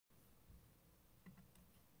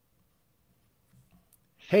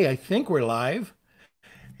Hey, I think we're live.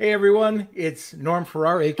 Hey, everyone. It's Norm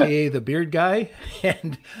Farrar, aka the Beard Guy.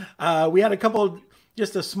 And we had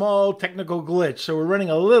just a small technical glitch. So we're running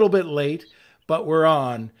a little bit late, but we're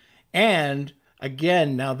on. And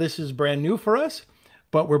again, now this is brand new for us,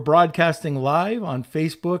 but we're broadcasting live on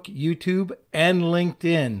Facebook, YouTube, and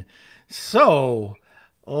LinkedIn. So,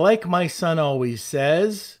 like my son always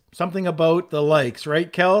says, something about the likes, right,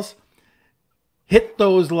 Kels? Hit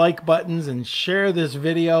those like buttons and share this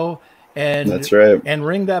video and That's right.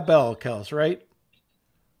 ring that bell, Kels, right?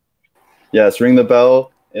 Yes, ring the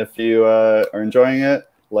bell if you are enjoying it.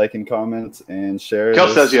 Like and comment and share Kel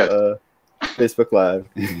says this yes. Facebook Live.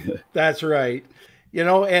 That's right.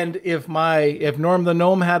 And if Norm the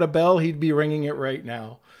Gnome had a bell, he'd be ringing it right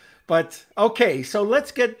now. But okay, so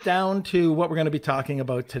let's get down to what we're going to be talking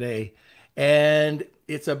about today. And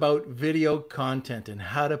it's about video content and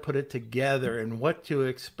how to put it together and what to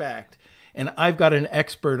expect. And I've got an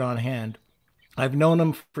expert on hand. I've known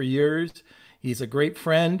him for years. He's a great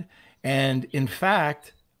friend. And in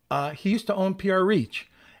fact, he used to own PR Reach.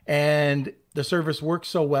 And the service worked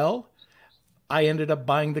so well, I ended up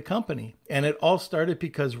buying the company. And it all started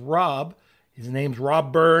because Rob, his name's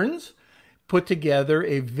Rob Burns, put together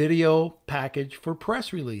a video package for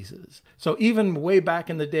press releases. So even way back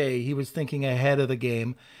in the day, he was thinking ahead of the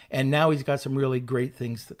game. And now he's got some really great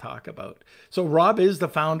things to talk about. So Rob is the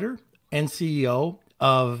founder and CEO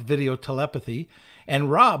of Video Telepathy.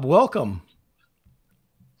 And Rob, welcome.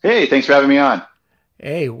 Hey, thanks for having me on.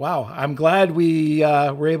 Hey, wow. I'm glad we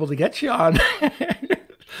were able to get you on.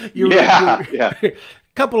 Yeah. A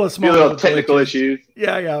couple of small little technical issues.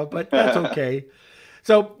 Yeah, but that's okay.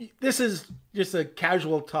 So this is just a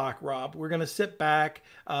casual talk, Rob. We're going to sit back.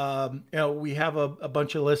 We have a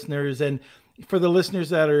bunch of listeners, and for the listeners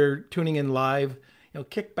that are tuning in live,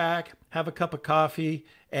 kick back, have a cup of coffee,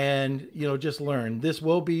 and just learn. This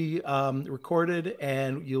will be recorded,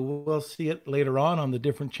 and you will see it later on the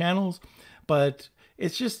different channels. But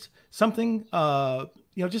it's just something,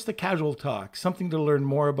 just a casual talk, something to learn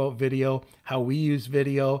more about video, how we use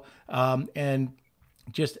video, and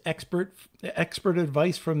just expert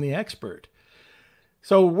advice from the expert.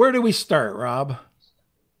 So where do we start, Rob?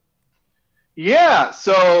 Yeah,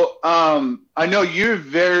 so I know you're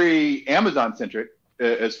very Amazon centric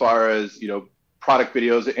as far as product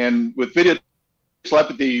videos, and with video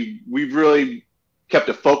telepathy, we've really kept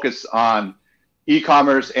a focus on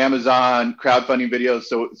e-commerce, Amazon, crowdfunding videos.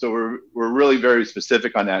 So we're really very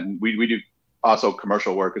specific on that, and we do also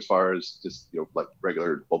commercial work as far as just like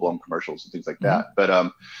regular full-blown commercials and things like that. Mm-hmm.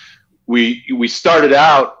 But we started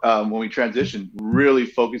out when we transitioned really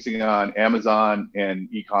focusing on Amazon and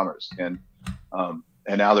e-commerce, and now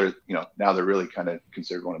they're really kind of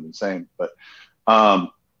considered one and the same. But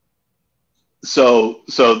so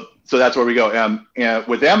that's where we go. And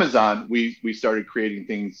with Amazon, we started creating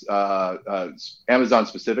things, Amazon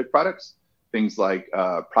specific products, things like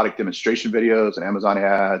product demonstration videos and Amazon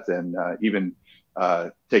ads, and even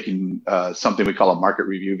taking something we call a market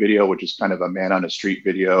review video, which is kind of a man on the street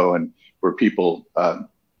video, and where people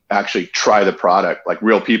actually try the product, like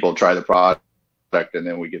real people try the product, and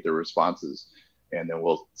then we get their responses, and then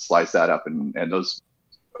we'll slice that up, and those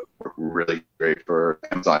are really great for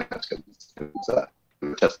Amazon ads because it's a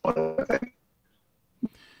testimonial, I think.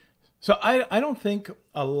 So I don't think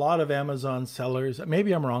a lot of Amazon sellers,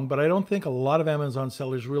 maybe I'm wrong, but I don't think a lot of Amazon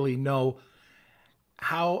sellers really know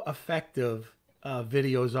how effective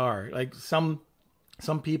videos are. Like some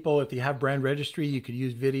people, if you have brand registry, you could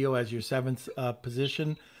use video as your seventh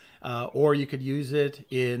position, or you could use it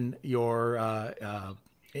in your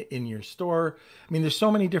store. I mean, there's so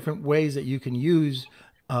many different ways that you can use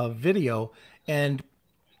video, and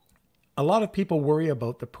a lot of people worry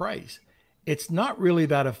about the price. It's not really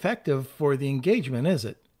that effective for the engagement, is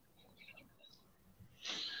it?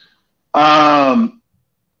 I'm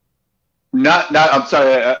sorry.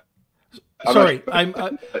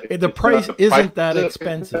 The price isn't that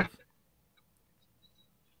expensive.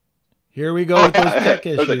 Here we go with those tech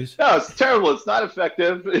issues. No, it's terrible. It's not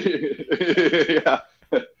effective. Yeah,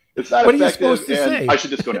 it's not effective. What are you supposed to say? I should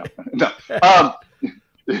just go now. No.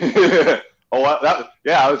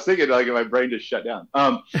 I was thinking like my brain just shut down.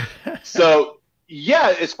 So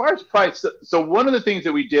yeah, as far as price, so one of the things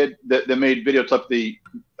that we did that made Video Telepathy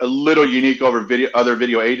a little unique over other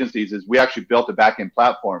video agencies is we actually built a backend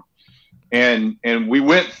platform, and we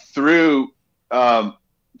went through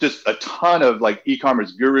just a ton of like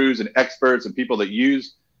e-commerce gurus and experts and people that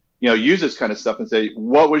use this kind of stuff, and say,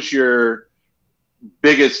 what was your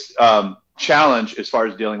biggest challenge as far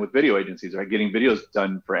as dealing with video agencies or getting videos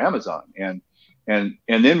done for Amazon? And And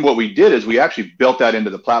then what we did is we actually built that into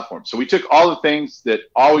the platform. So we took all the things that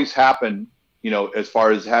always happen, as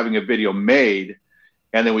far as having a video made,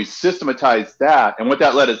 and then we systematized that. And what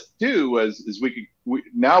that let us do was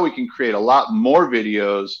now we can create a lot more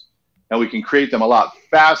videos, and we can create them a lot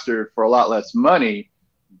faster for a lot less money.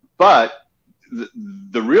 But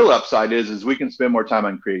the real upside is we can spend more time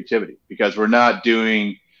on creativity, because we're not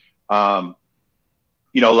doing, so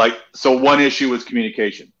one issue was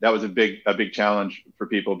communication. That was a big challenge for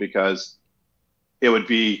people, because it would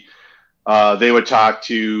be, they would talk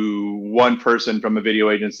to one person from a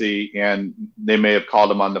video agency, and they may have called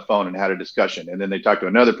them on the phone and had a discussion. And then they talked to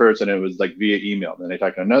another person, and it was like via email. Then they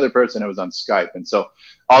talked to another person, it was on Skype. And so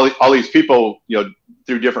all these people,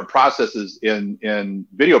 through different processes in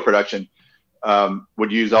video production,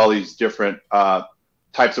 would use all these different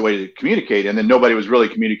types of ways to communicate, and then nobody was really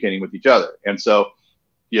communicating with each other. And so,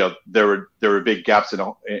 there were big gaps and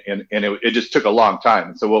it just took a long time.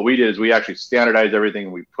 And so what we did is we actually standardized everything,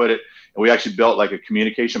 and we put it, and we actually built like a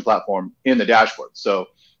communication platform in the dashboard. So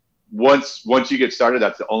once you get started,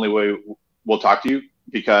 that's the only way we'll talk to you,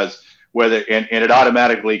 because and it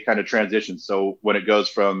automatically kind of transitions. So when it goes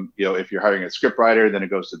from, if you're hiring a script writer, then it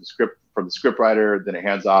goes to the script, from the script writer, then it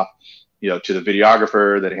hands off, to the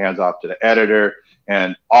videographer, then it hands off to the editor.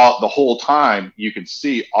 And the whole time you can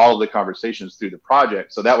see all of the conversations through the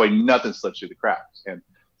project. So that way nothing slips through the cracks. And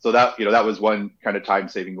so that, that was one kind of time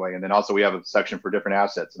saving way. And then also we have a section for different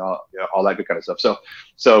assets and all that good kind of stuff.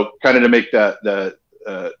 So kind of to make that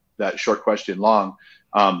short question long,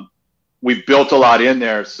 we built a lot in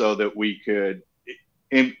there so that we could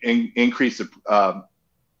increase the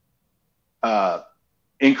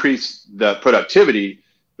productivity,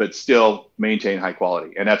 but still maintain high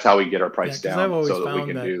quality. And that's how we get our price down. I've always so that found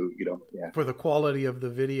we can that for the quality of the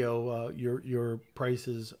video, your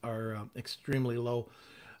prices are extremely low.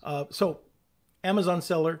 So Amazon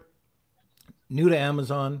seller, new to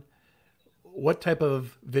Amazon, what type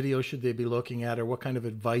of video should they be looking at, or what kind of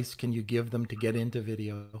advice can you give them to get into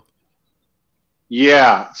video?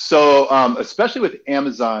 Yeah. So especially with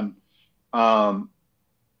Amazon,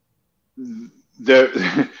 they're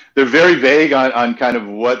very vague on kind of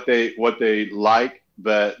what they like,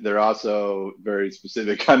 but they're also very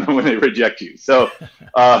specific on when they reject you. So,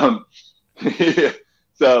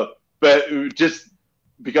 but just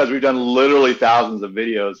because we've done literally thousands of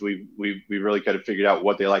videos, we really kind of figured out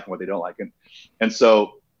what they like and what they don't like, and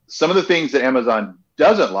so some of the things that Amazon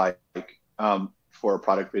doesn't like for a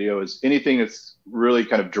product video is anything that's really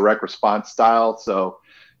kind of direct response style. So,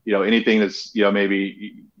 anything that's,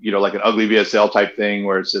 maybe, like an ugly VSL type thing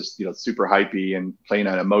where it's just, super hypey and playing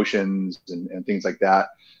on emotions and things like that.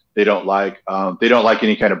 They don't like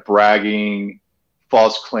any kind of bragging,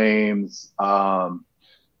 false claims,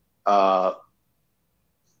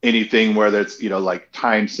 anything where that's, like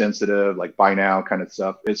time sensitive, like buy now kind of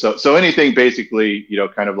stuff. And so anything basically,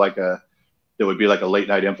 kind of like that would be like a late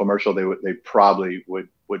night infomercial, they probably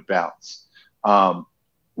would bounce.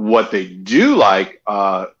 What they do like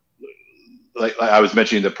I was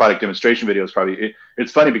mentioning, the product demonstration video is probably,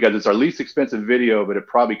 it's funny because it's our least expensive video, but it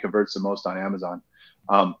probably converts the most on Amazon.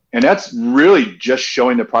 And that's really just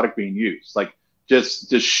showing the product being used, like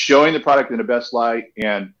just showing the product in the best light.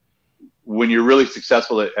 And when you're really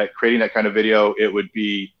successful at creating that kind of video, it would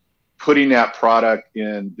be putting that product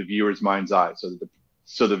in the viewer's mind's eye.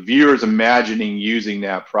 So the viewer's imagining using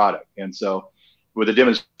that product. And so with a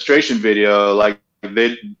demonstration video, like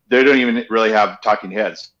they don't even really have talking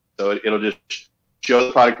heads. So it'll just show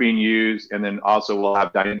the product being used, and then also we'll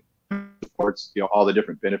have dynamic reports, all the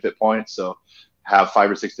different benefit points. So have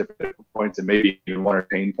 5 or 6 different benefit points, and maybe even 1 or 2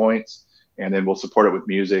 pain points, and then we'll support it with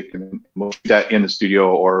music, and we'll do that in the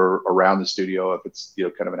studio or around the studio if it's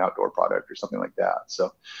kind of an outdoor product or something like that.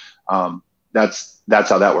 So that's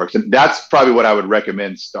how that works, and that's probably what I would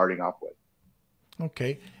recommend starting off with.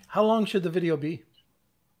 Okay, how long should the video be?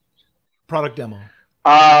 Product demo.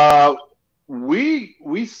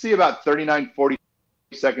 We see about 39, 40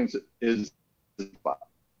 seconds is,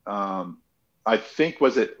 I think,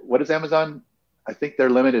 what is Amazon? I think their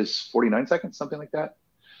limit is 49 seconds, something like that.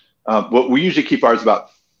 What we usually keep ours about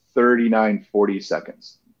 39, 40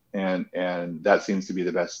 seconds. And that seems to be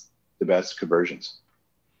the best conversions.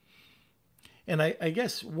 And I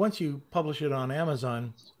guess once you publish it on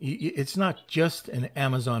Amazon, it's not just an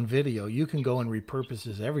Amazon video. You can go and repurpose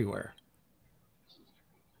this everywhere.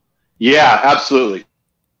 Yeah, absolutely.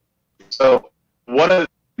 So one of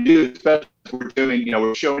the things, especially we're doing,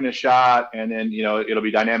 we're showing a shot, and then, it'll be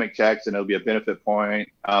dynamic text and it'll be a benefit point,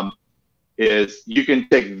 is you can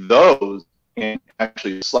take those and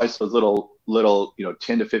actually slice those little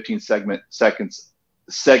 10 to 15 seconds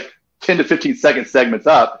 10 to 15-second segments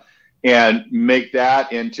up and make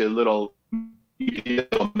that into little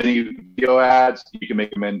mini video ads. You can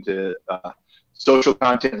make them into social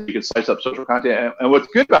content. You can slice up social content. And what's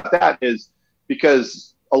good about that is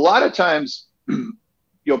because a lot of times,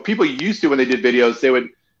 people used to, when they did videos,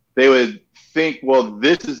 they would think, well,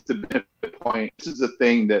 this is the benefit point. This is the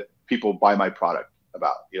thing that people buy my product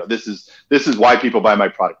about. This is why people buy my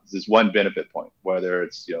product. This is one benefit point, whether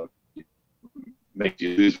it's, make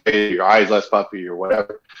you lose weight, your eyes less puffy or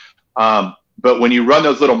whatever. But when you run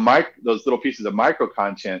those little pieces of micro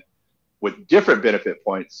content with different benefit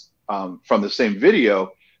points from the same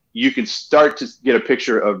video, you can start to get a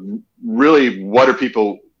picture of really what are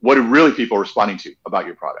people responding to about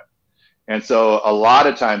your product. And so a lot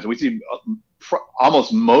of times we see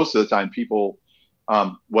almost most of the time people,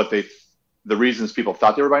 the reasons people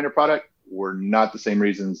thought they were buying a product were not the same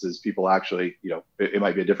reasons as people actually, it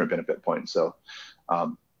might be a different benefit point. So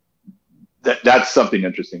that's something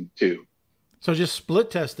interesting too. So just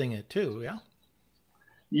split testing it too. Yeah.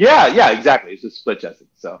 Yeah, exactly. It's just split testing.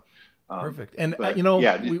 So perfect. And we're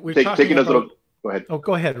talking taking about those little, go ahead. Oh,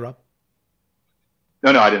 go ahead, Rob.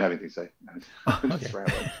 No, I didn't have anything to say. Okay.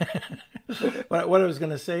 What I was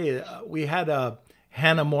going to say, we had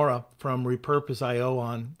Hannah Mora from Repurpose.io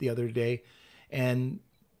on the other day, and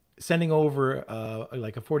sending over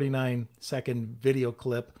like a 49-second video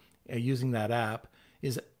clip using that app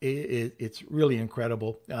it's really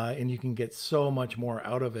incredible, and you can get so much more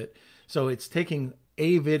out of it. So it's taking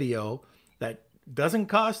a video that doesn't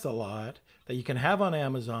cost a lot, that you can have on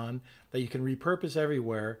Amazon, that you can repurpose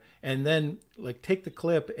everywhere, and then like take the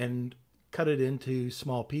clip and cut it into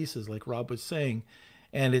small pieces like Rob was saying.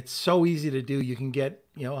 And it's so easy to do. You can get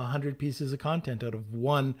 100 pieces of content out of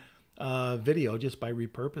one video just by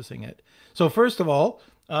repurposing it. So first of all,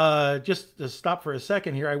 just to stop for a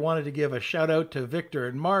second here, I wanted to give a shout out to Victor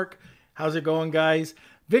and Mark. How's it going, guys?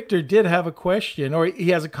 Victor did have a question, or he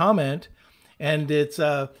has a comment, and it's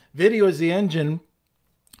video is the engine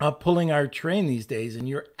pulling our train these days. And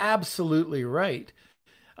you're absolutely right.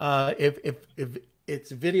 If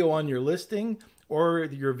it's video on your listing or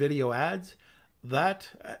your video ads, that,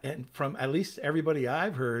 and from at least everybody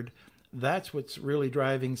I've heard, that's what's really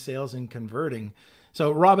driving sales and converting.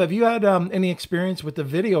 So Rob, have you had any experience with the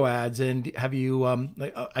video ads, and have you,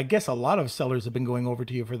 I guess a lot of sellers have been going over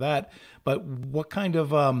to you for that, but what kind of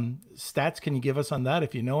stats can you give us on that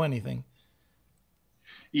if you know anything?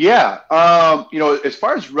 Yeah. As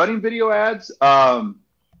far as running video ads, I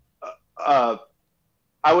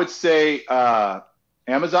would say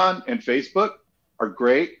Amazon and Facebook are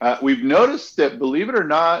great. We've noticed that, believe it or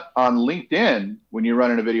not, on LinkedIn, when you're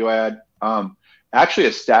running a video ad, actually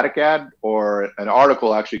a static ad or an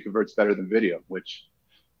article actually converts better than video, which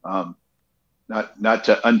not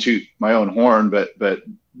to untoot my own horn, but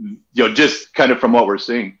just kind of from what we're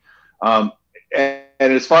seeing.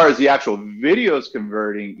 And as far as the actual videos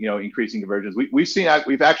converting, increasing conversions,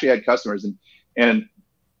 we've actually had customers, and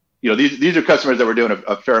these are customers that were doing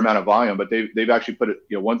a fair amount of volume, but they've actually put it,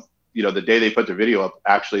 once, the day they put their video up,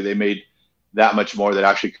 actually they made that much more that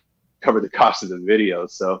actually covered the cost of the video.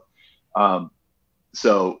 So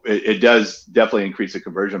it does definitely increase the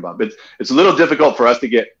conversion bump. It's a little difficult for us to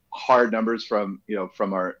get hard numbers from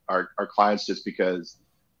our clients, just because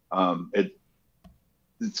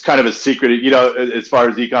it's kind of a secret, as far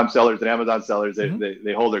as e-com sellers and Amazon sellers,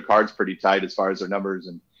 they hold their cards pretty tight as far as their numbers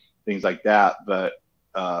and things like that. But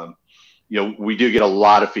we do get a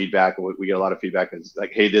lot of feedback. We get a lot of feedback is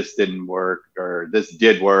like, hey, this didn't work, or this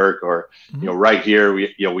did work, or right here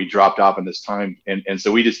we dropped off in this time, and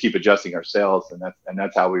so we just keep adjusting our sales, and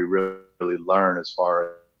that's how we really learn as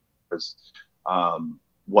far as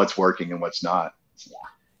what's working and what's not.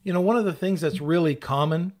 One of the things that's really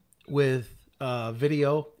common with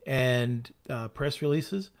video and press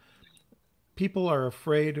releases, people are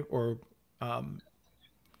afraid, or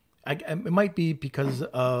it might be because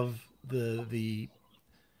of the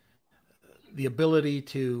ability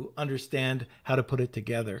to understand how to put it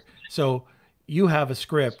together. So you have a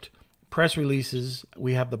script. Press releases,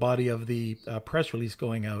 we have the body of the press release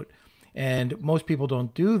going out, and most people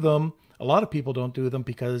don't do them. A lot of people don't do them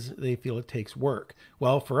because they feel it takes work.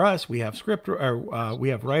 Well, for us, we have we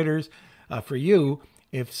have writers. For you,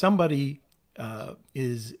 if somebody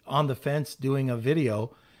is on the fence doing a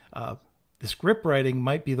video, the script writing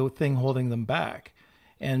might be the thing holding them back.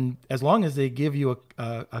 And as long as they give you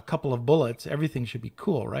a couple of bullets, everything should be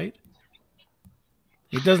cool, right?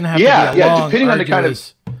 It doesn't have to be a long, depending on the kind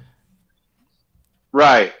of.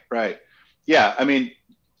 Right. Yeah, I mean,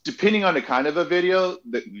 depending on the kind of a video,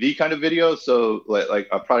 the kind of video, so like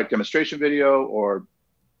a product demonstration video or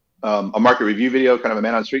a market review video, kind of a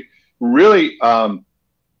man on the street, really, us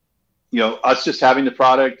just having the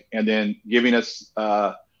product and then giving us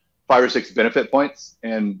 5 or 6 benefit points,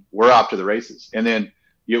 and we're off to the races. And then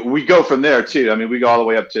we go from there too. I mean, we go all the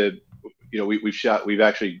way up to, we've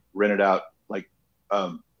actually rented out like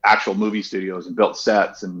actual movie studios and built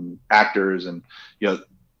sets and actors, and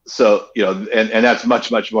so and that's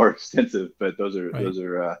much more extensive. But those are right.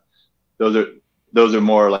 those are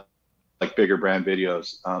more like bigger brand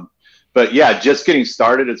videos. But yeah, just getting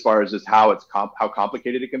started as far as just how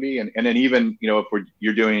complicated it can be, and then even if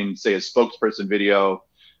you're doing, say, a spokesperson video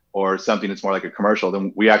or something that's more like a commercial,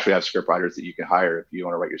 then we actually have script writers that you can hire if you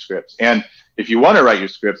want to write your scripts. And if you want to write your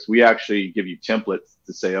scripts, we actually give you templates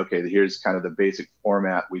to say, okay, here's kind of the basic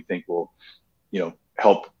format we think will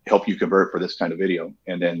help you convert for this kind of video,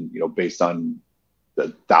 and then based on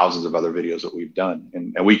the thousands of other videos that we've done,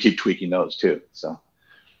 and we keep tweaking those too. So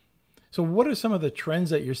what are some of the trends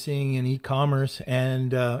that you're seeing in e-commerce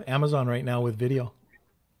and Amazon right now with video?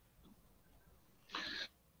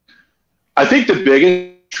 I think the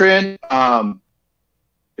biggest trend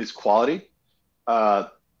is quality.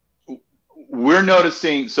 We're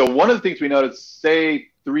noticing, so one of the things we noticed, say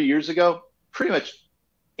 3 years ago, pretty much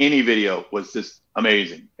any video was just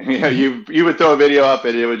amazing. You would throw a video up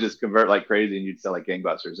and it would just convert like crazy, and you'd sell like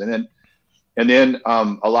gangbusters. And then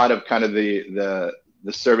a lot of kind of the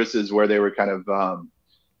services where they were kind of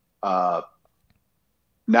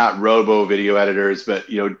not robo video editors, but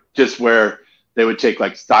just where they would take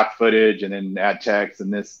like stock footage and then add text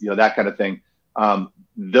and this, that kind of thing.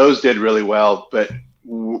 Those did really well, but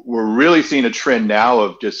we're really seeing a trend now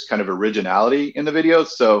of just kind of originality in the videos.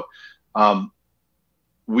 So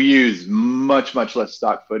we use much less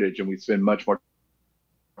stock footage, and we spend much more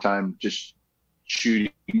time just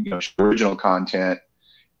shooting original content,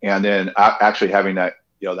 and then actually having that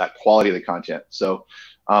that quality of the content. So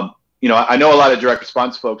I know a lot of direct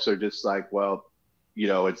response folks are just like, well,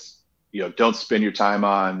 it's don't spend your time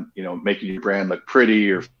on making your brand look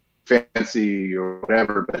pretty or fancy or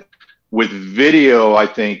whatever. But with video, I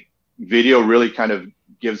think video really kind of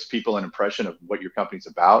gives people an impression of what your company's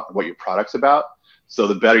about, what your product's about. So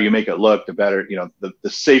the better you make it look, the better, the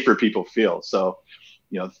safer people feel. So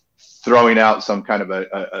throwing out some kind of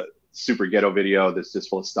a super ghetto video that's just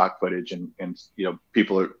full of stock footage, and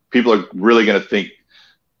people are really going to think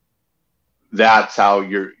that's how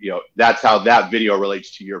that's how that video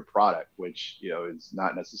relates to your product, which is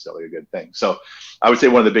not necessarily a good thing. So I would say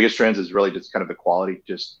one of the biggest trends is really just kind of the quality,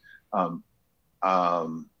 just that's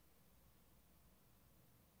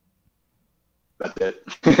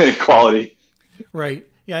it. Quality. Right.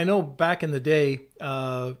 Yeah, I know back in the day,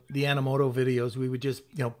 the Animoto videos, we would just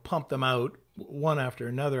pump them out one after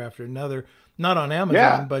another, not on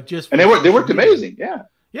Amazon, but just, and they worked amazing.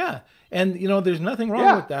 Yeah. And there's nothing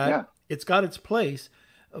wrong with that. Yeah. It's got its place.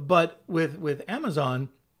 But with Amazon,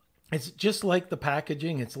 it's just like the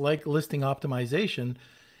packaging, it's like listing optimization.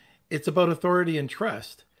 It's about authority and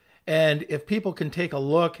trust. And if people can take a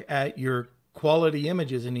look at your quality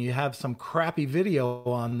images and you have some crappy video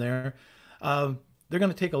on there, they're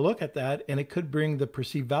going to take a look at that, and it could bring the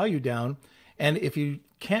perceived value down. And if you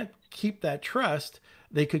can't keep that trust,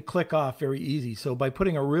 they could click off very easy. So by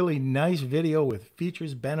putting a really nice video with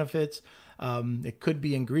features, benefits, it could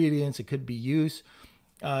be ingredients, it could be use,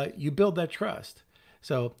 you build that trust.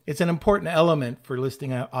 So it's an important element for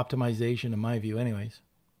listing optimization, in my view, anyways.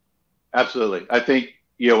 Absolutely. I think,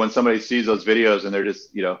 when somebody sees those videos and they're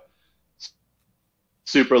just,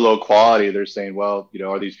 super low quality, they're saying, well,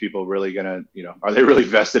 are these people really gonna, are they really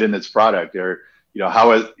vested in this product? Or,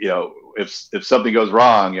 how is, if something goes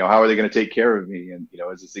wrong, how are they going to take care of me? And,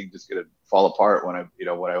 is this thing just going to fall apart when I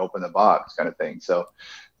open the box, kind of thing. So,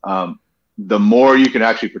 the more you can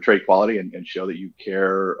actually portray quality and show that you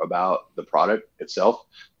care about the product itself,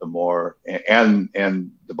 the more, and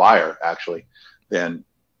the buyer actually, then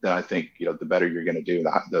I think, the better you're going to do,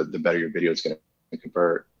 the better your video is going to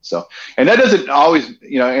convert. So, and that doesn't always,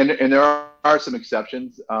 and there are some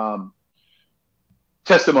exceptions.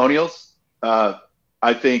 Testimonials, I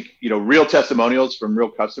think, real testimonials from real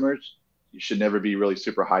customers, you should never be really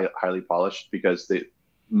super highly polished, because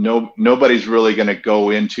nobody's really going to go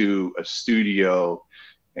into a studio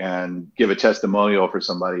and give a testimonial for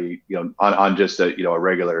somebody, on just a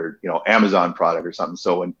regular, Amazon product or something.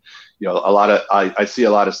 So when, I see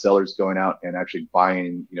a lot of sellers going out and actually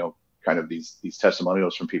buying, kind of these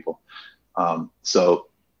testimonials from people. So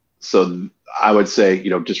I would say,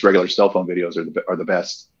 just regular cell phone videos are the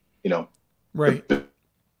best, right. The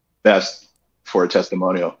best for a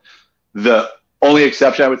testimonial. The only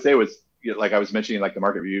exception I would say was, like I was mentioning, like the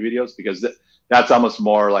market review videos, because that's almost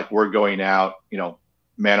more like we're going out,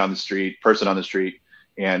 man on the street, person on the street,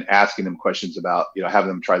 and asking them questions about, having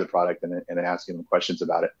them try the product and then asking them questions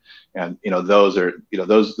about it. And, those are,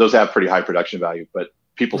 those have pretty high production value, but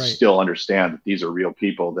people still understand that these are real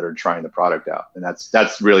people that are trying the product out. And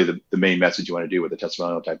that's really the main message you want to do with a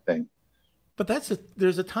testimonial type thing. But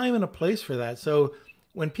there's a time and a place for that. So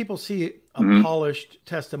when people see a polished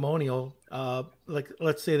testimonial, like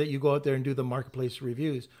let's say that you go out there and do the marketplace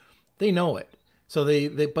reviews, they know it. So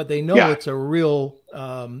but they know it's a real,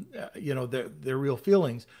 their real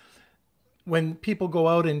feelings. When people go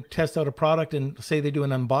out and test out a product and say they do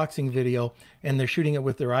an unboxing video and they're shooting it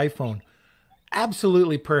with their iPhone,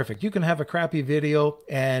 absolutely perfect. You can have a crappy video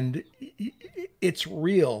and it's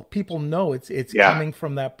real. People know it's coming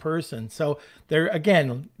from that person. So there's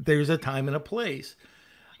a time and a place.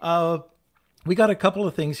 We got a couple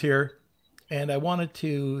of things here, and I wanted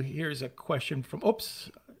to, here's a question from,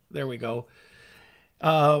 there we go.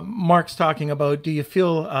 Mark's talking about, do you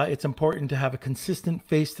feel it's important to have a consistent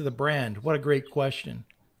face to the brand? What a great question.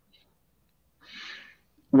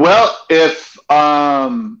 Well, if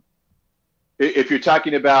you're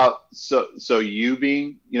talking about, so you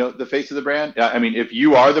being, the face of the brand, I mean, if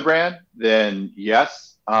you are the brand, then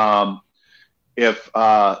yes. If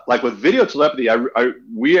like with video telepathy,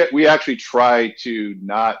 we actually try to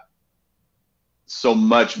not so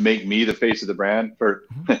much make me the face of the brand for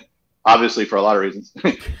obviously for a lot of reasons,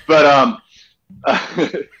 but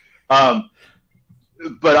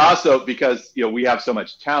but also because we have so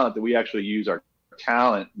much talent that we actually use our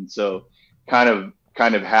talent, and so kind of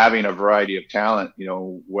having a variety of talent,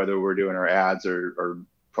 whether we're doing our ads or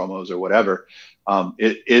promos or whatever,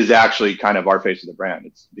 it is actually kind of our face of the brand.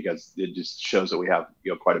 It's because it just shows that we have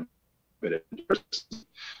quite a bit of interest.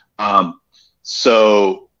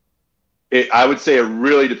 So I would say it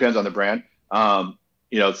really depends on the brand.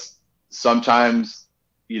 Sometimes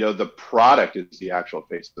the product is the actual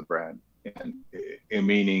face of the brand, and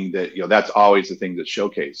meaning that that's always the thing that's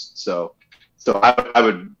showcased. So I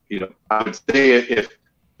would say if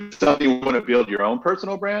something you want to build your own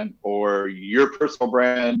personal brand, or your personal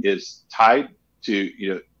brand is tied to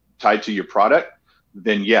your product,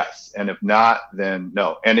 then yes. And if not, then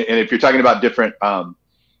no. And if you're talking about different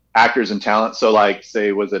actors and talent, so like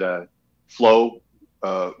say, was it a Flo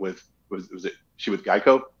was it she with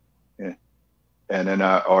Geico? Yeah. And then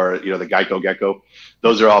or the Geico Gecko,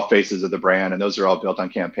 those are all faces of the brand, and those are all built on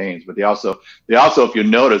campaigns. But they also, if you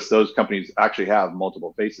notice, those companies actually have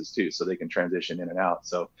multiple faces too, so they can transition in and out.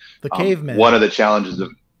 So the caveman, one of the challenges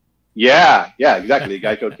of exactly, the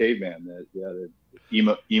Geico caveman, the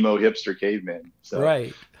emo hipster caveman. So,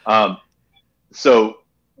 right. So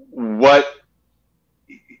what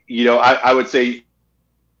I would say,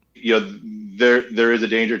 there is a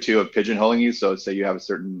danger too of pigeonholing you. So say you have a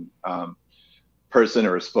certain person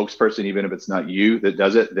or a spokesperson, even if it's not you that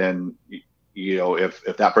does it, then if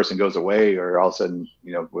that person goes away, or all of a sudden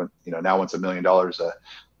now wants $1 million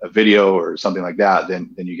a video or something like that,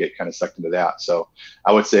 then you get kind of sucked into that. So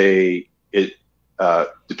I would say it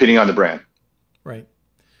depending on the brand. Right.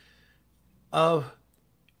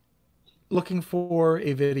 Looking for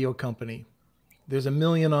a video company, there's a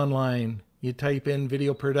million online. You type in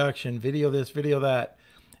video production, video this, video that.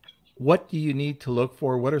 What do you need to look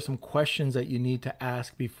for? What are some questions that you need to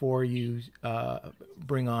ask before you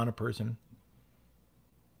bring on a person?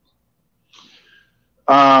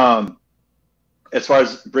 As far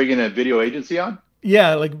as bringing a video agency on?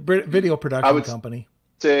 Yeah, like video production company.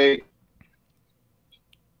 Say,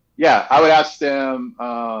 yeah, I would ask them.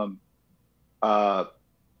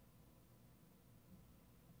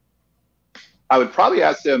 I would probably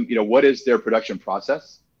ask them, what is their production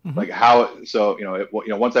process? Mm-hmm. Like how, so,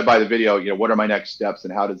 once I buy the video, what are my next steps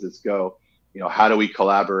and how does this go? How do we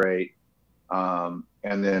collaborate? And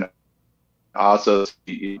then also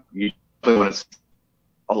you want to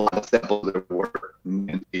a lot of samples of work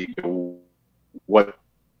and see what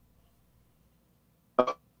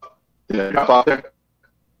did I drop off there?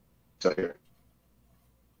 So here.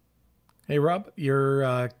 Hey Rob,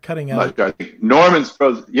 you're cutting out. Norman's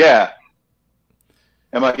frozen. Yeah.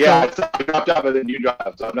 I'm like, yeah, I dropped off and then you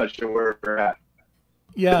dropped, so I'm not sure where we're at.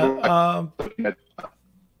 Yeah.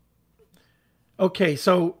 Okay,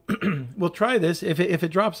 so we'll try this. If it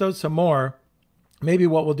drops out some more, maybe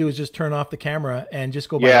what we'll do is just turn off the camera and just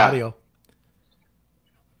go by audio.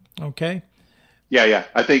 Okay. Yeah.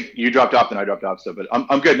 I think you dropped off and I dropped off, so but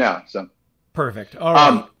I'm good now. So perfect. All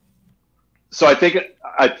right. So I think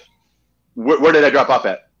where did I drop off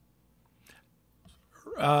at?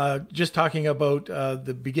 Just talking about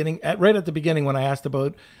the beginning, right at the beginning when I asked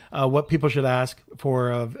about what people should ask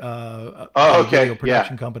for a video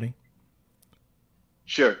production company.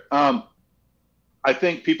 Sure. I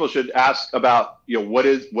think people should ask about, what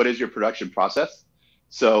is your production process?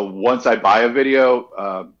 So once I buy a video,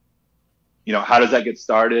 how does that get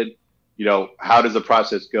started? How does the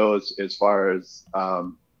process go as far as,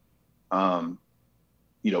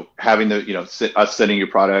 having the, us sending you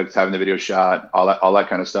products, having the video shot, all that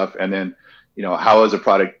kind of stuff. And then, how is a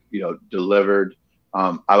product, delivered?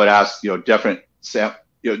 I would ask, different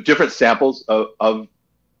samples of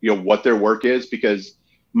what their work is, because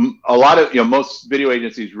a lot of, most video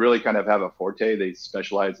agencies really kind of have a forte. They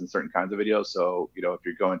specialize in certain kinds of videos. So, if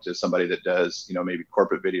you're going to somebody that does, maybe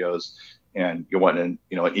corporate videos, and you want an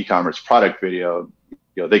e-commerce product video,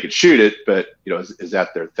 they could shoot it, but, is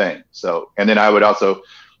that their thing? So, and then I would also,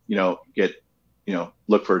 get,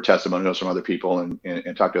 look for testimonials from other people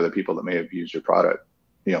and talk to other people that may have used your product,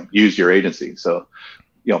 use your agency. So,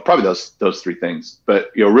 probably those three things.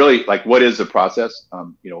 But, really, like, what is the process?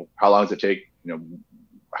 How long does it take?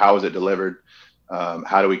 How is it delivered?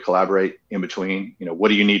 How do we collaborate in between? What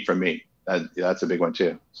do you need from me? That's a big one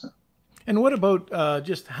too. So. And what about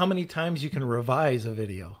just how many times you can revise a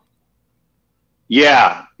video?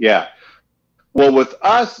 Yeah. Well, with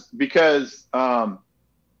us, because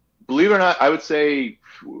believe it or not, I would say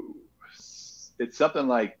it's something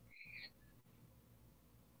like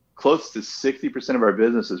close to 60% of our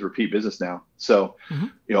business is repeat business now. So,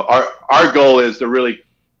 our goal is to really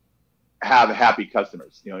have happy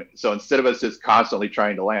customers. So instead of us just constantly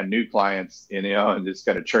trying to land new clients, and just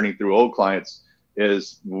kind of churning through old clients,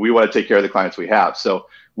 is we want to take care of the clients we have. So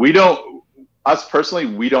us personally,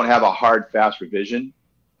 we don't have a hard, fast revision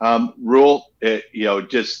rule.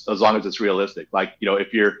 Just as long as it's realistic. Like,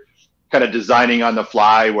 if you're kind of designing on the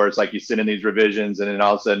fly, where it's like you send in these revisions, and then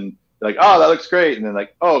all of a sudden you're like, oh, that looks great, and then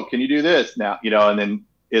like, oh, can you do this now? And then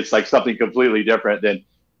it's like something completely different. Then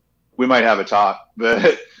we might have a talk,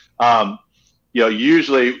 but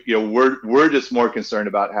usually, we're just more concerned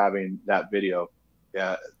about having that video.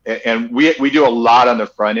 Yeah, and we do a lot on the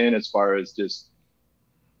front end as far as just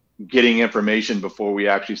getting information before we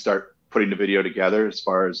actually start putting the video together, as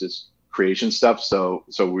far as this creation stuff. So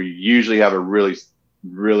we usually have a really,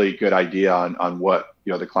 really good idea on what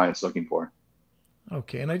the client's looking for.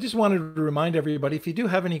 Okay, and I just wanted to remind everybody, if you do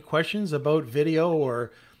have any questions about video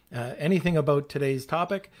or anything about today's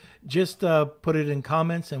topic, just put it in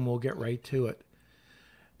comments and we'll get right to it.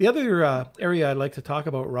 The other area I'd like to talk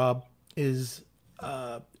about, Rob, is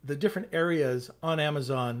the different areas on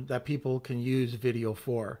Amazon that people can use video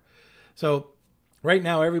for. So right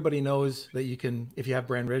now, everybody knows that you can, if you have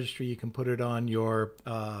brand registry, you can put it on your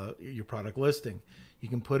product listing. You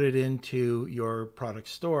can put it into your product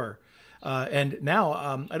store. And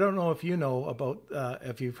now, I don't know if you know about,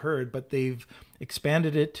 if you've heard, but they've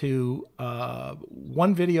expanded it to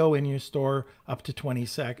one video in your store up to 20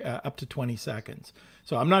 seconds.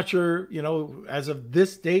 So I'm not sure, as of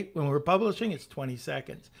this date when we're publishing, it's 20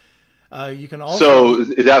 seconds. You can also.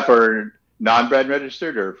 So is that for non-brand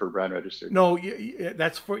registered or for brand registered? No,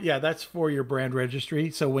 that's for your brand registry.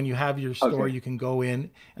 So when you have your store, okay, you can go in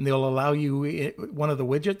and they'll allow you one of the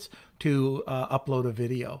widgets to upload a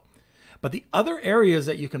video. But the other areas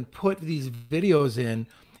that you can put these videos in,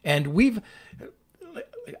 and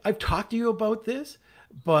I've talked to you about this,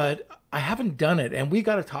 but I haven't done it, and we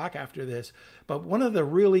got to talk after this. But one of the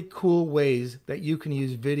really cool ways that you can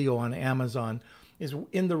use video on Amazon is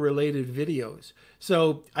in the related videos.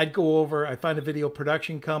 So I'd find a video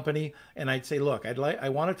production company, and I'd say, look, I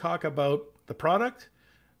want to talk about the product,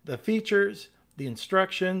 the features, the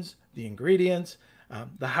instructions, the ingredients,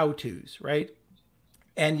 the how-tos, right?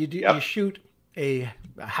 And you shoot a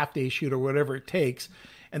half-day shoot or whatever it takes,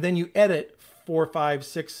 and then you edit 4, 5,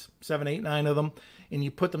 6, 7, 8, 9 of them, and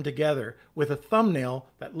you put them together with a thumbnail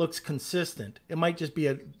that looks consistent. It might just be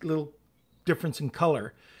a little difference in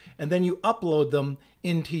color. And then you upload them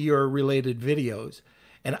into your related videos.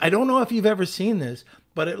 And I don't know if you've ever seen this,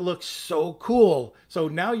 but it looks so cool. So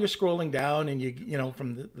now you're scrolling down and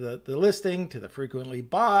from the listing to the frequently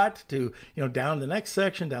bought to, down the next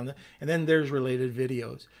section, and then there's related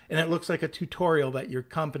videos. And it looks like a tutorial that your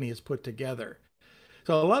company has put together.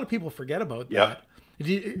 So a lot of people forget about that.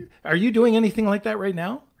 Are you doing anything like that right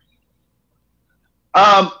now?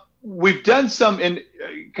 We've done some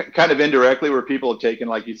kind of indirectly, where people have taken,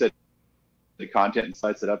 like you said, the content and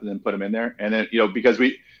slice it up and then put them in there. And then, because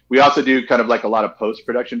we also do kind of like a lot of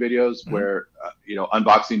post-production videos, mm-hmm. where,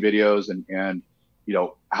 unboxing videos and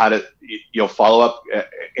how to, follow up.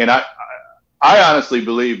 And I honestly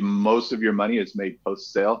believe most of your money is made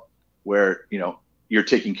post-sale, where, you're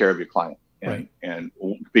taking care of your client. And, right. And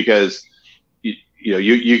because,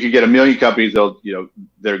 you could get a million companies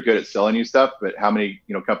they're good at selling you stuff, but how many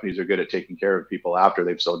companies are good at taking care of people after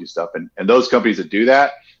they've sold you stuff? And those companies that do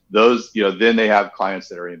that, those then they have clients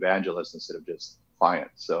that are evangelists instead of just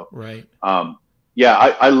clients. So right. Yeah,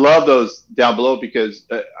 I love those down below, because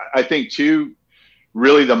I think too,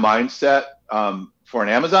 really the mindset for an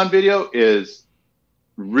Amazon video is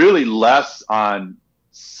really less on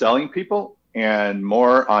selling people and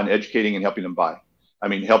more on educating and helping them buy. I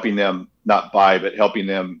mean, helping them not buy, but helping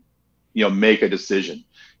them, make a decision.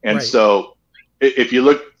 And right. So if you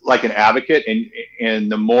look like an advocate,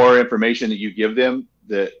 and the more information that you give them,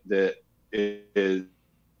 that it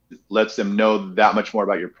lets them know that much more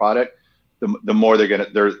about your product, the more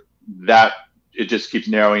it just keeps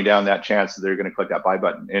narrowing down that chance that they're going to click that buy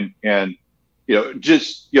button. And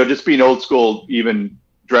just being old school, even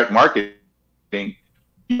direct marketing,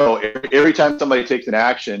 every time somebody takes an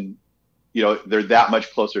action, they're that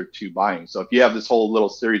much closer to buying. So if you have this whole little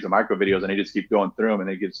series of micro videos and they just keep going through them and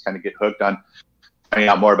they just kind of get hooked on finding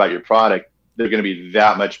out more about your product, they're going to be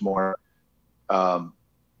that much more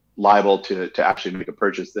liable to actually make a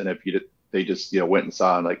purchase than if they just went and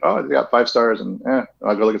saw and like, oh, they got 5 stars and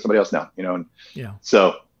I'll go look at somebody else now, and yeah.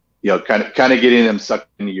 So kind of getting them sucked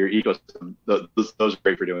into your ecosystem. Those are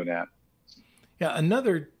great for doing that. Yeah,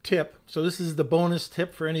 another tip. So this is the bonus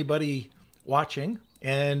tip for anybody watching,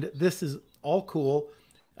 and this is all cool.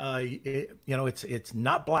 It's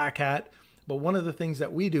not black hat, but one of the things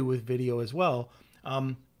that we do with video as well,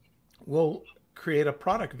 we'll create a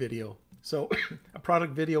product video. So a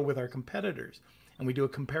product video with our competitors, and we do a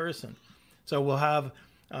comparison. So we'll have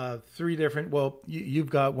 3 different. Well, you've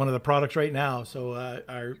got one of the products right now. So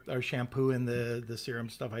our shampoo and the serum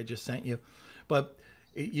stuff I just sent you, but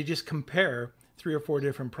you just compare 3 or 4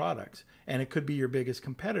 different products, and it could be your biggest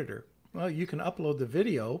competitor. Well, you can upload the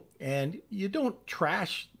video, and you don't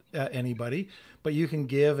trash anybody, but you can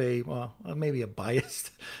give maybe a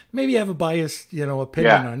biased, maybe you have a biased,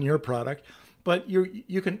 opinion on your product, but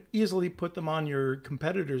you can easily put them on your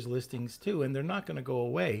competitors' listings too, and they're not going to go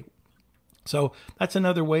away. So that's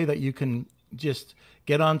another way that you can just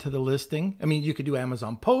get onto the listing. I mean, you could do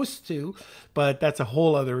Amazon posts too, but that's a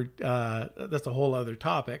whole other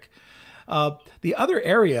topic. The other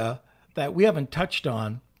area that we haven't touched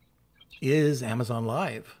on is Amazon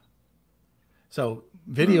Live. So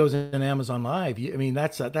videos in Amazon Live, I mean,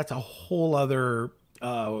 that's a whole other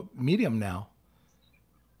medium now.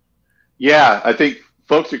 Yeah, I think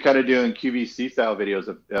folks are kind of doing QVC style videos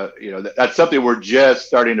of, that's something we're just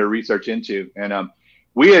starting to research into. And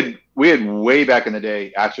we had way back in the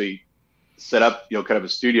day actually set up, kind of a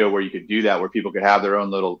studio where you could do that, where people could have their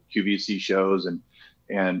own little QVC shows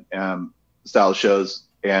and style shows.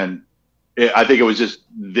 And I think it was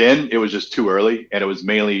just too early, and it was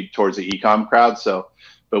mainly towards the e-com crowd. So,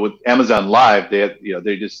 but with Amazon Live, they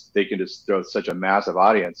can just throw such a massive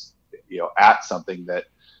audience, at something that,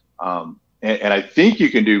 and I think you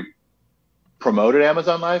can do promoted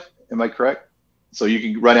Amazon Live. Am I correct? So you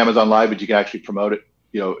can run Amazon Live, but you can actually promote it,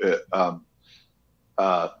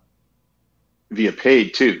 via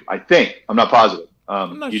paid too. I think. I'm not positive.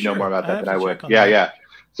 You know more about that than I would. Yeah, yeah.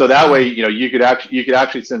 So that way, you could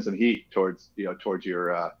actually send some heat towards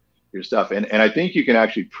your stuff, and I think you can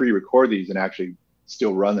actually pre-record these and actually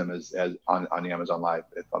still run them as on the Amazon Live,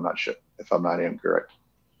 if I'm not incorrect.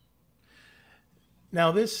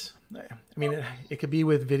 Now this, I mean, it could be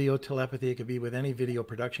with video telepathy, it could be with any video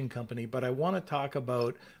production company, but I want to talk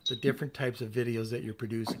about the different types of videos that you're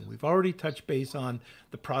producing. We've already touched base on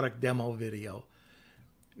the product demo video.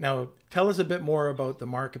 Now, tell us a bit more about the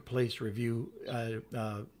marketplace review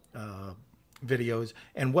videos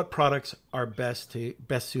and what products are best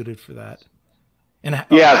suited for that. And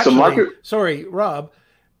sorry, Rob.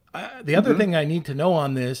 The other thing I need to know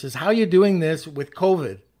on this is how you're doing this with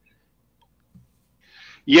COVID.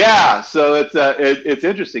 Yeah, so it's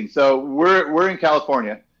interesting. So we're in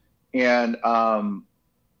California, and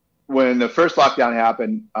when the first lockdown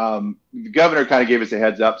happened, the governor kind of gave us a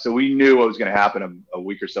heads up, so we knew what was going to happen a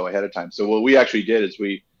week or so ahead of time. So what we actually did is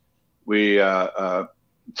we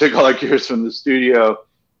took all our gears from the studio,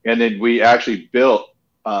 and then we actually built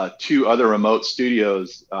 2 other remote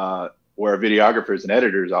studios where videographers and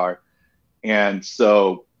editors are, and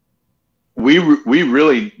so we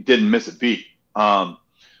really didn't miss a beat.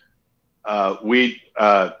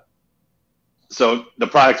 So the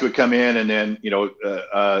products would come in, and then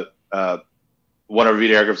one of our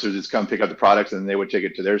videographers would just come pick up the products, and they would take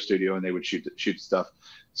it to their studio and they would shoot stuff.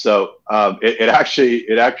 So it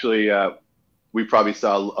actually we probably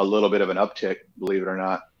saw a little bit of an uptick, believe it or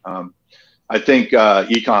not. I think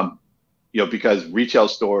e-com, because retail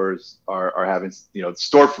stores are having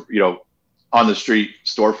on the street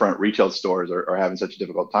storefront retail stores are having such a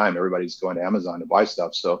difficult time. Everybody's going to Amazon to buy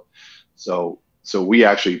stuff. So we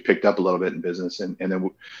actually picked up a little bit in business, and then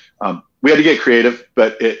we had to get creative,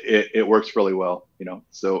 but it works really well, you know.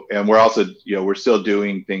 So, and we're also, you know, we're still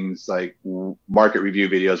doing things like market review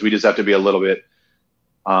videos. We just have to be a little bit,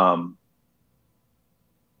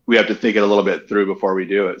 we have to think it a little bit through before we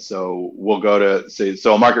do it. So we'll go to say,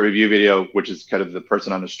 so a market review video, which is kind of the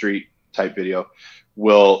person on the street type video,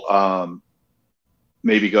 will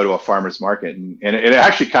maybe go to a farmer's market. And it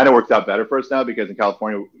actually kind of worked out better for us now, because in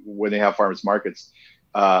California, when they have farmers markets,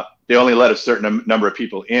 they only let a certain number of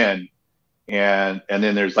people in. And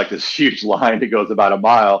then there's like this huge line that goes about a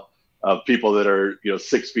mile of people that are, you know,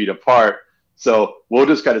 6 feet apart. So we'll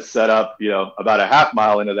just kind of set up, you know, about a half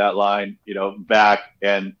mile into that line, you know, back,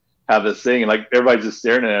 and have this thing, and like everybody's just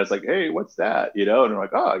staring at it. It's like, hey, what's that? You know, and we're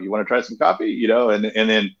like, oh, you want to try some coffee? You know, and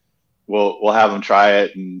then we'll have them try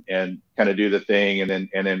it and kind of do the thing, and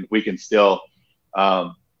then we can still,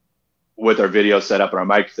 with our video set up and our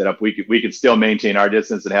mic set up, we can still maintain our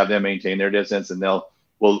distance and have them maintain their distance, and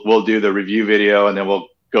we'll do the review video, and then we'll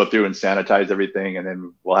go through and sanitize everything, and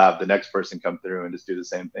then we'll have the next person come through and just do the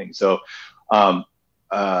same thing. So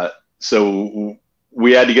so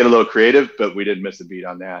we had to get a little creative, but we didn't miss a beat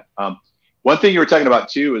on that. One thing you were talking about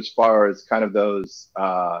too, as far as kind of those,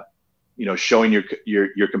 you know, showing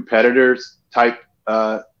your competitors type,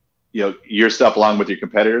 you know, your stuff along with your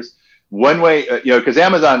competitors. One way, you know, because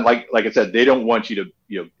Amazon, like I said, they don't want you to,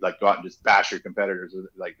 you know, like go out and just bash your competitors.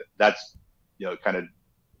 Like that's, you know, kind of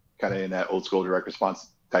in that old school direct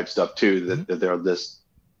response type stuff too, that they're this.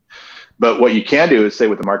 But what you can do is say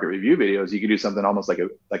with the market review videos, you can do something almost like a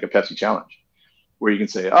Pepsi challenge, where you can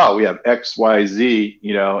say, oh, we have X, Y, Z,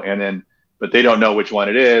 you know, and then, but they don't know which one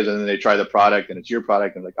it is. And then they try the product, and it's your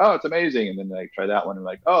product, and like, oh, it's amazing. And then they try that one, and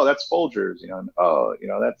like, oh, that's Folgers, you know, and oh, you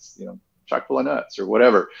know, that's, you know, chock full of nuts or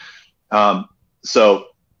whatever. So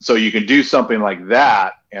you can do something like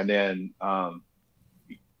that. And then,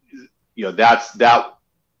 you know, that,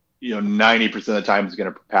 you know, 90% of the time is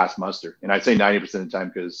going to pass muster. And I say 90% of the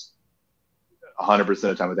time because 100% of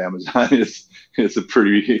the time with Amazon is a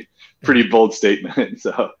pretty bold statement.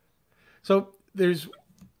 So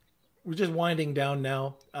we're just winding down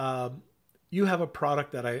now. You have a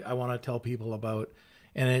product that I want to tell people about,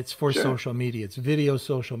 and it's for social media. It's video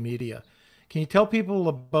social media. Can you tell people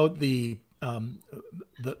about the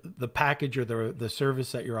package or the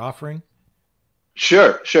service that you're offering?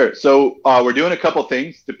 Sure. So we're doing a couple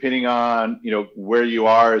things depending on, you know, where you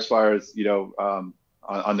are as far as, you know,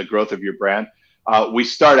 on the growth of your brand. We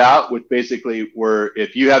start out with basically where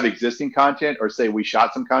if you have existing content, or say we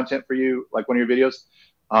shot some content for you, like one of your videos,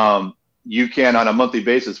 you can, on a monthly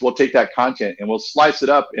basis, we'll take that content and we'll slice it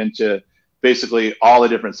up into basically all the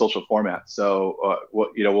different social formats. So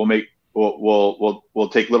you know, we'll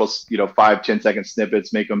take little, you know, 5-10 second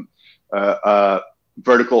snippets, make them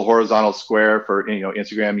vertical, horizontal, square for, you know,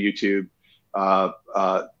 Instagram, YouTube,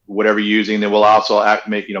 whatever you're using. Then we'll also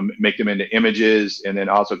make them into images, and then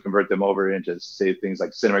also convert them over into, say, things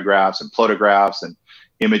like cinemagraphs and photographs and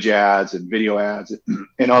image ads and video ads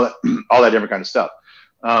and all that different kind of stuff.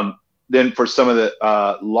 Then for some of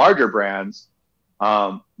the larger brands,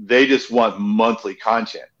 they just want monthly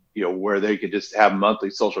content, you know, where they could just have monthly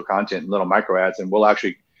social content and little micro ads, and we'll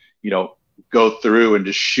actually, you know, go through and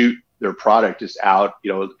just shoot their product just out,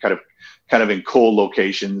 you know, kind of in cool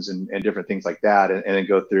locations and different things like that, and then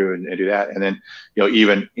go through and do that. And then, you know,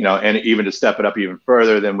 even to step it up even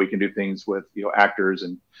further, then we can do things with, you know, actors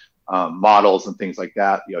and models and things like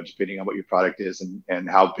that, you know, depending on what your product is and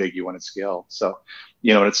how big you want to scale. So,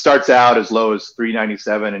 you know, it starts out as low as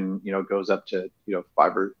 $397, and, you know, goes up to, you know,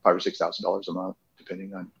 $5,000 or $6,000 a month,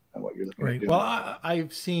 depending on what you're looking at doing. Well,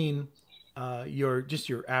 I've seen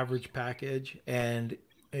your average package, and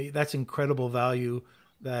that's incredible value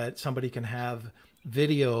that somebody can have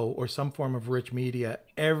video or some form of rich media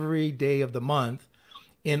every day of the month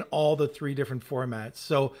in all the 3 different formats.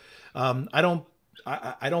 So I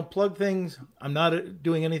don't plug things. I'm not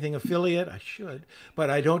doing anything affiliate. I should, but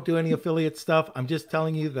I don't do any affiliate stuff. I'm just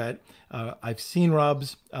telling you that I've seen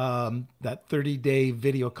Rob's that 30-day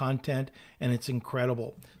video content, and it's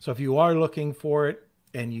incredible. So if you are looking for it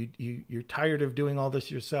and you're tired of doing all this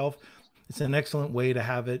yourself, it's an excellent way to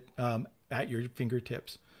have it at your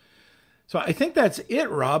fingertips. So I think that's it,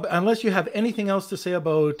 Rob, unless you have anything else to say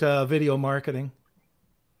about video marketing.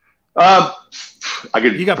 You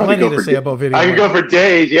got plenty to say about video. I could go for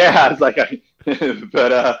days. Yeah. It's like,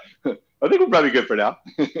 but I think we're probably good for now.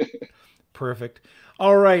 Perfect.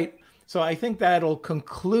 All right. So I think that'll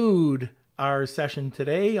conclude our session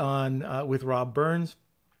today on with Rob Burns.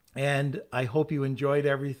 And I hope you enjoyed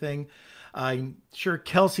everything. I'm sure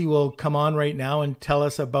Kelsey will come on right now and tell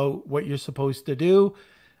us about what you're supposed to do.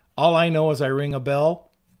 All I know is I ring a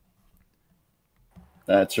bell.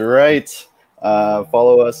 That's right.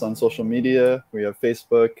 Follow us on social media. We have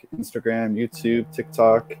Facebook, Instagram, YouTube,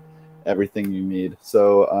 TikTok, everything you need.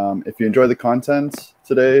 So if you enjoy the content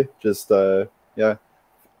today, just yeah,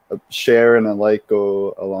 a share and a like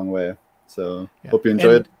go a long way. So hope you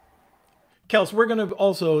enjoyed. Kels, we're going to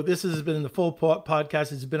also, this has been the full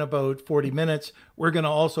podcast. It's been about 40 minutes. We're going to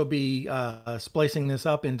also be splicing this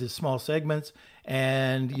up into small segments,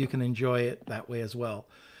 and you can enjoy it that way as well.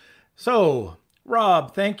 So,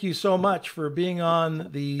 Rob, thank you so much for being on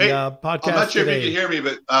the podcast I'm not sure today. if you can hear me,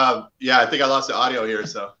 but yeah, I think I lost the audio here.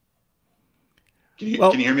 So can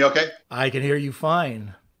you hear me okay? I can hear you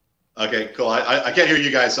fine. Okay, cool. I can't hear you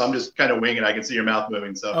guys, so I'm just kind of winging. I can see your mouth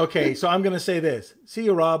moving. So okay, so I'm going to say this. See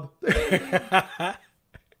you, Rob.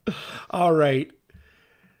 All right.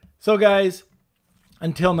 So, guys,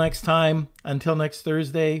 until next time, until next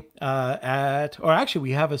Thursday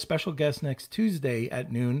we have a special guest next Tuesday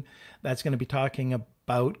at noon that's going to be talking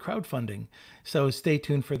about crowdfunding. So stay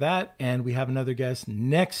tuned for that. And we have another guest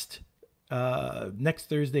next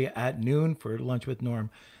Thursday at noon for Lunch with Norm.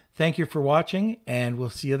 Thank you for watching, and we'll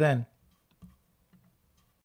see you then.